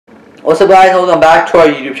What's up guys, welcome back to our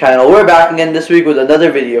YouTube channel. We're back again this week with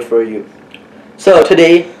another video for you. So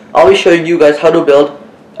today, I'll be showing you guys how to build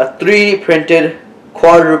a 3D printed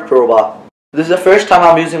quadruped robot. This is the first time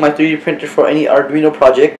I'm using my 3D printer for any Arduino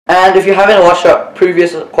project. And if you haven't watched our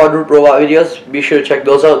previous quadruped robot videos, be sure to check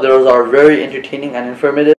those out. Those are very entertaining and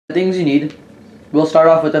informative. The things you need, we'll start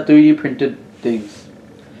off with the 3D printed things.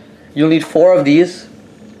 You'll need four of these,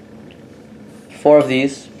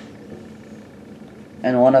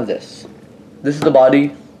 and one of this. This is the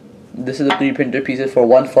body. This is the 3D printer pieces for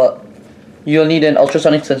 1 foot. You'll need an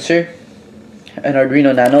ultrasonic sensor, an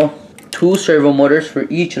Arduino Nano, 2 servo motors for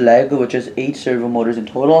each leg, which is 8 servo motors in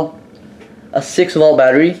total, a 6-volt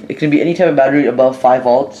battery. It can be any type of battery above 5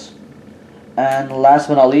 volts. And last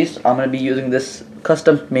but not least, I'm going to be using this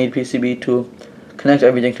custom made PCB to connect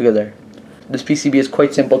everything together. This PCB is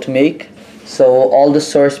quite simple to make. So all the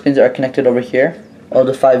source pins are connected over here. All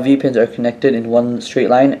the 5 V pins are connected in one straight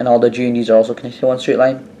line, and all the GNDs are also connected in one straight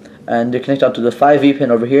line. And they're connected onto the 5 V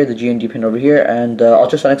pin over here, the GND pin over here, and the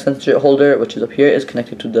ultrasonic sensor holder, which is up here, is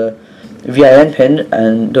connected to the VIN pin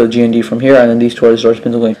and the GND from here, and then these two are the source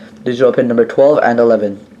pins going. Digital pin number 12 and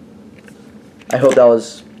 11. I hope that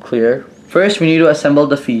was clear. First, we need to assemble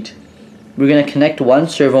the feet. We're going to connect one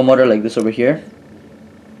servo motor like this over here,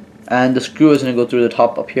 and the screw is going to go through the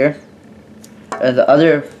top up here, and the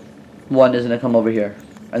other one is going to come over here,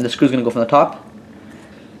 and the screw is going to go from the top,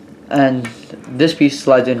 and this piece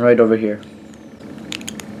slides in right over here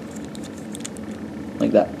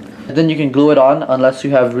like that. And then you can glue it on unless you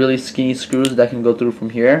have really skinny screws that can go through from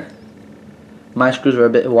here. My screws are a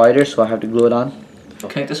bit wider, so I have to glue it on.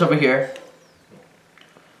 Connect this over here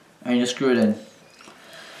and you just screw it in.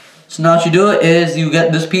 So now what you do is you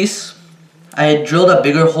get this piece. I drilled a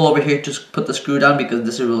bigger hole over here to put the screw down because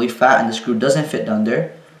this is really fat and the screw doesn't fit down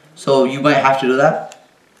there. So you might have to do that.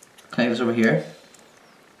 Connect this over here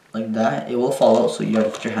like that. It will fall out, so you have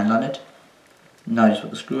to put your hand on it. Now you just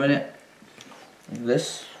put the screw in it like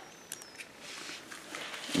this,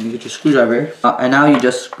 and you get your screwdriver, and now you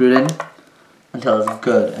just screw it in until it's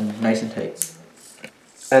good and nice and tight,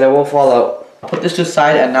 and it won't fall out. I'll put this to the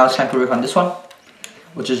side, and now it's time to work on this one,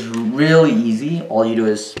 which is really easy. All you do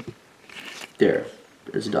is, there,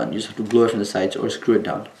 it's done. You just have to glue it from the sides or screw it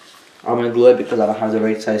down. I'm going to glue it because I don't have the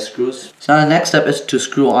right size screws. So now the next step is to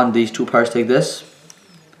screw on these two parts like this.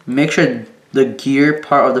 Make sure the gear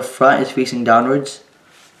part of the front is facing downwards.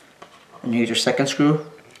 And you get your second screw,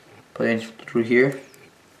 put it in through here.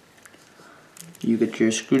 You get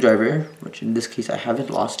your screwdriver, which in this case I haven't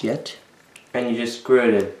lost yet. And you just screw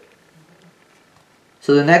it in.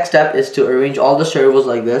 So the next step is to arrange all the servos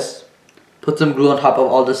like this. Put some glue on top of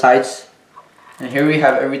all the sides. And here we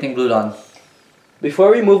have everything glued on.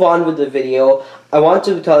 Before we move on with the video, I want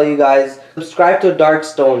to tell you guys, subscribe to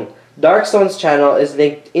Darkstone. Darkstone's channel is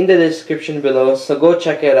linked in the description below, so go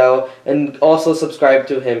check it out and also subscribe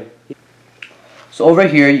to him. So over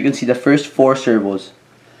here you can see the first 4 servos.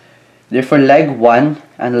 They're for leg 1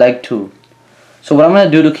 and leg 2. So what I'm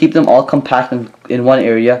going to do to keep them all compact in one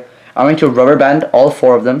area, I'm going to rubber band all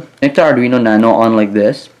 4 of them. Connect the Arduino Nano on like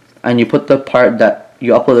this, and you put the part that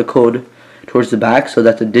you upload the code towards the back so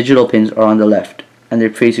that the digital pins are on the left and they're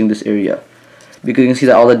facing this area, because you can see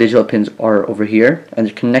that all the digital pins are over here and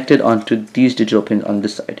they're connected onto these digital pins on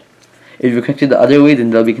this side. If you're connected the other way, then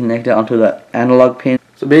they'll be connected onto the analog pin.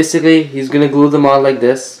 So basically, he's gonna glue them on like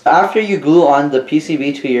this. After you glue on the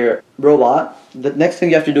PCB to your robot, the next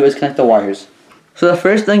thing you have to do is connect the wires. So the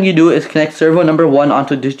first thing you do is connect servo number 1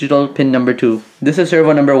 onto digital pin number 2. This is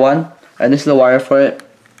servo number 1, and this is the wire for it.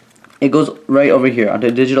 It goes right over here onto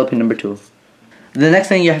digital pin number 2. The next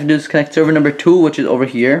thing you have to do is connect servo number 2, which is over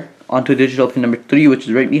here, onto digital pin number 3, which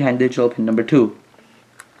is right behind digital pin number 2.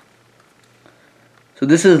 So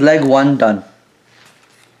this is leg 1 done.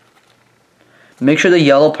 Make sure the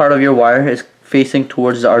yellow part of your wire is facing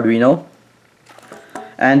towards the Arduino.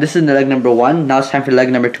 And this is the leg number 1. Now it's time for leg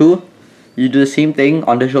number 2. You do the same thing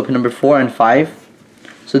on digital pin number 4 and 5.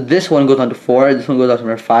 So this one goes on to 4, this one goes on to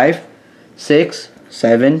number 5, 6,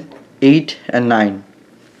 7, 8, and 9.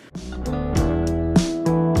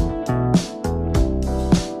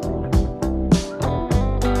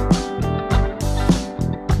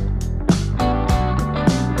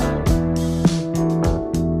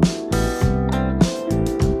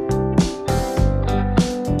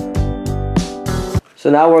 So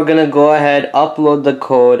now we're gonna go ahead, upload the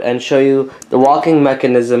code, and show you the walking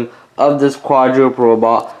mechanism of this quadruped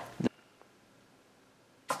robot.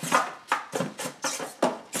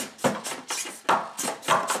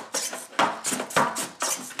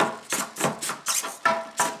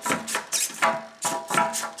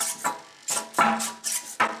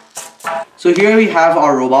 So here we have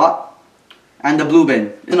our robot. and the blue bin.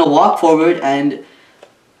 It's gonna walk forward and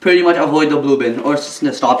pretty much avoid the blue bin, or it's just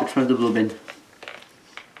gonna stop it from the blue bin.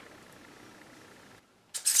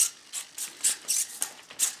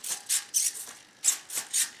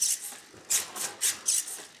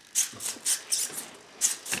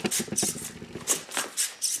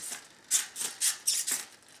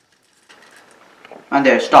 And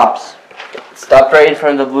there, it stops. Stop right in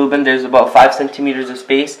front of the blue bin. There's about 5 centimeters of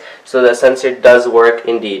space, so the sensor does work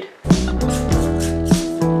indeed.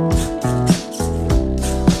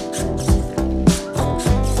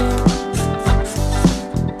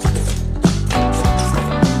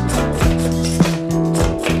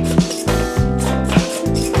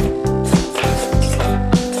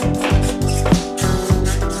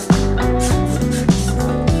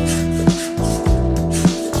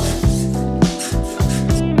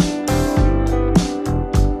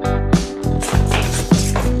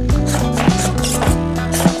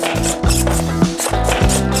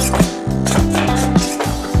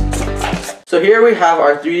 So here we have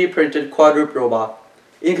our 3D printed quadruped robot.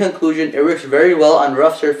 In conclusion, it works very well on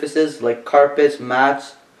rough surfaces like carpets,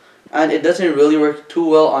 mats, and it doesn't really work too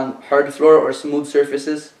well on hard floor or smooth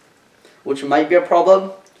surfaces, which might be a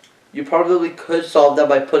problem. You probably could solve that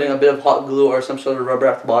by putting a bit of hot glue or some sort of rubber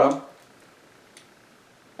at the bottom.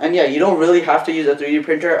 And yeah, you don't really have to use a 3D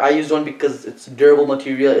printer. I used one because it's durable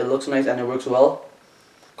material, it looks nice and it works well.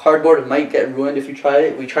 Cardboard might get ruined if you try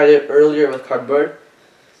it. We tried it earlier with cardboard.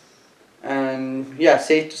 And yeah,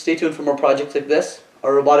 stay tuned for more projects like this.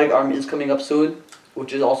 Our robotic arm is coming up soon,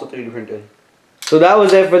 which is also 3D printed. So that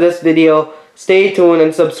was it for this video. Stay tuned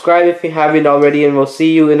and subscribe if you haven't already, and we'll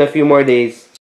see you in a few more days.